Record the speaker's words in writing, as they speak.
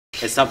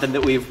is something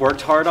that we've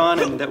worked hard on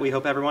and that we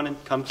hope everyone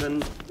comes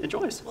and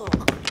enjoys.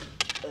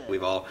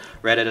 We've all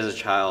read it as a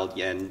child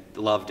and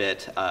loved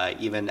it,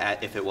 even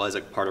if it was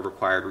a part of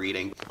required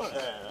reading.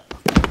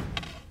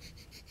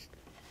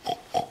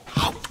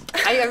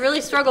 I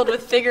really struggled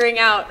with figuring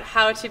out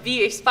how to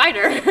be a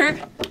spider.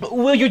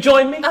 Will you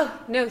join me? Oh,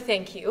 no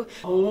thank you.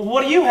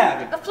 What are you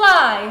having? A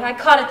fly. I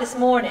caught it this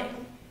morning.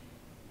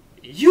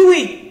 You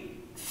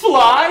eat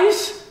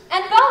flies?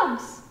 And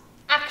bugs.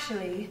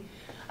 Actually,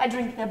 I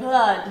drink their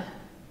blood.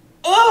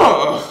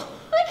 Ugh!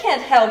 I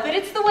can't help it.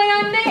 It's the way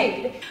I'm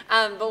made.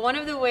 But one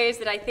of the ways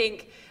that I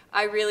think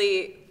I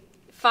really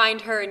find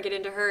her and get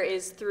into her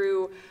is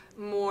through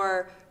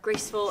more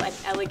graceful and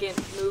elegant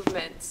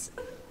movements.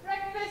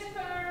 Breakfast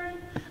burn.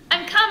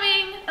 I'm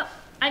coming. Oh,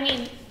 I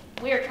mean,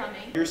 we're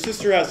coming. Your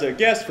sister has a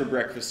guest for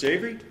breakfast,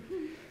 Avery.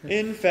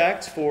 In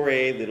fact, for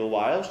a little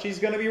while, she's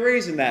going to be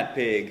raising that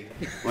pig.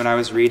 When I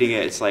was reading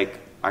it, it's like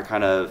I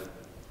kind of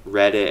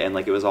read it and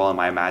like it was all in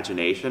my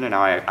imagination, and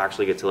now I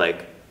actually get to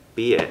like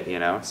be it, you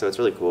know? So it's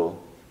really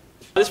cool.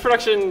 This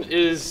production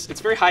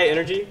it's very high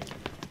energy.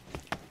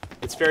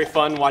 It's very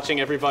fun watching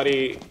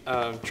everybody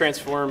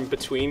transform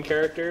between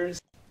characters.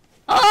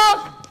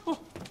 Oh!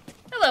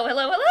 Hello,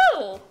 hello,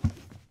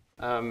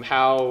 hello!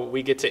 How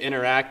we get to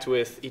interact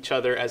with each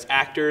other as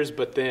actors,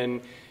 but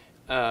then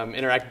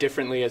interact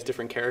differently as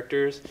different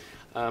characters.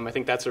 I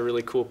think that's a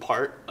really cool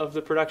part of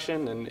the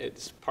production, and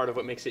it's part of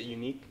what makes it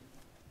unique.